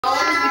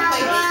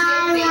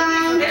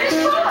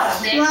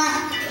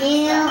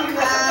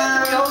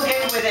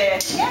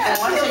Yeah,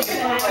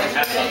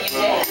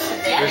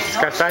 Luces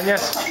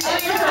castañas.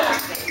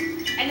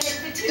 and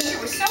the teacher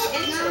was so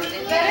into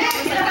it.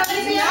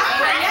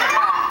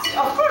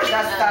 Of course,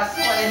 that's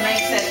what it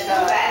makes it.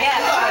 Yeah,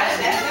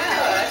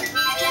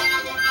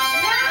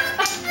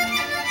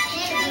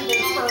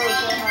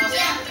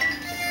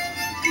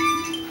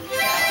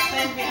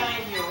 stand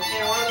behind you.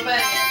 Okay, we're the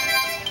banging.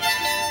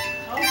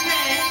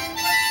 Okay.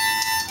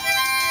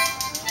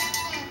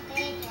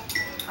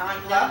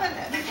 I'm loving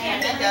it.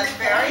 And it does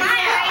very well.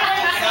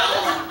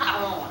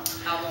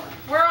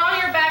 We're all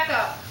your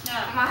backup.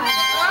 Come on.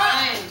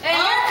 And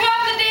here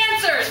come the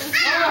dancers.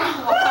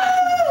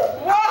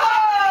 Whoa!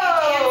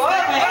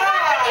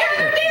 Here's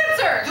your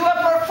dancers. Do a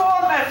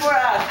performance for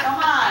us. Come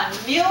on.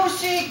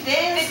 Music,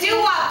 dance. The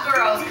doo-wop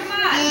girls. Come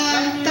on.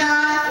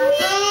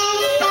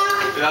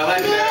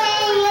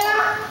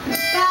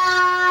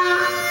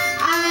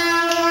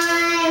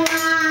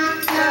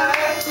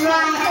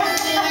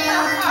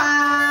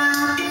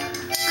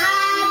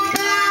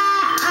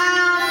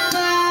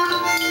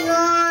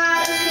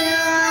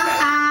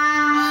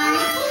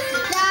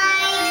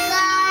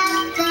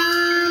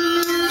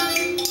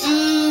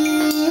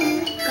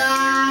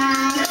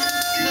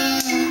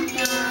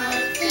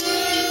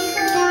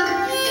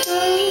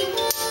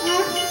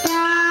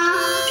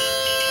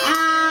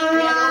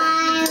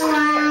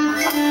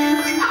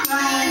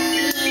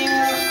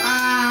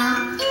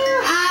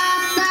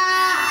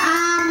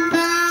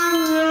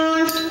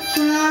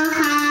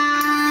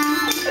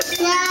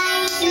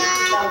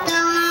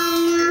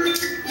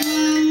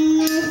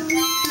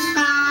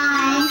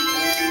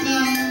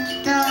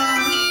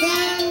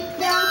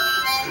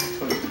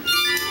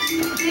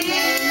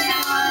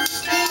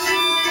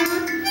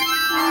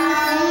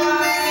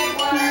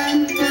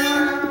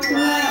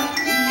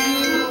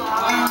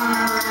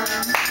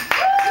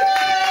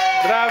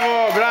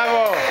 Bravo,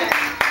 bravo.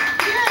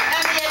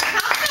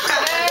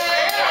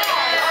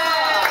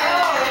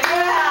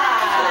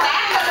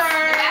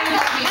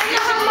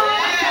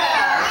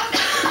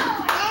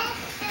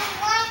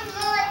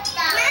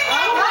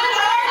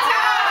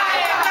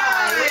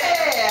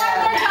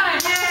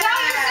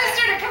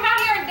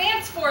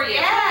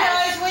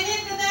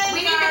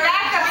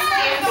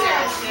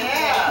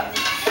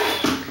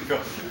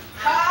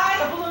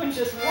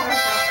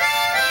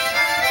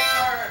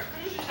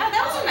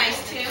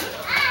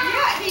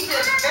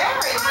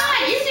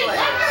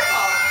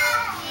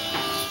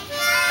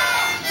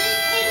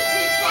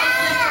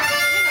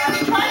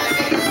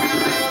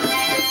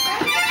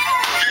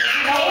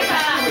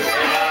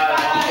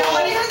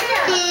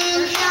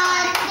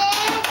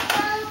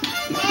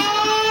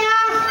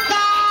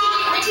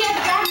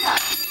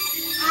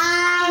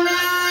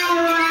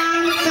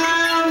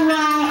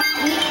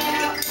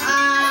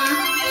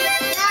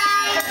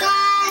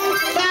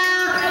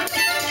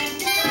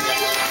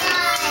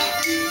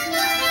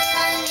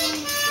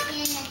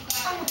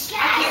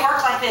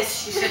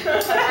 She said, are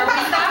we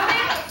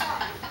stopping?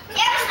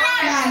 Yes,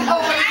 oh,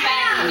 we're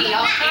back.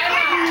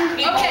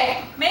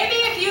 Okay, maybe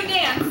if you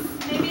dance,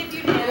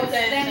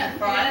 then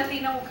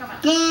Athena will come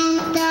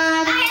out.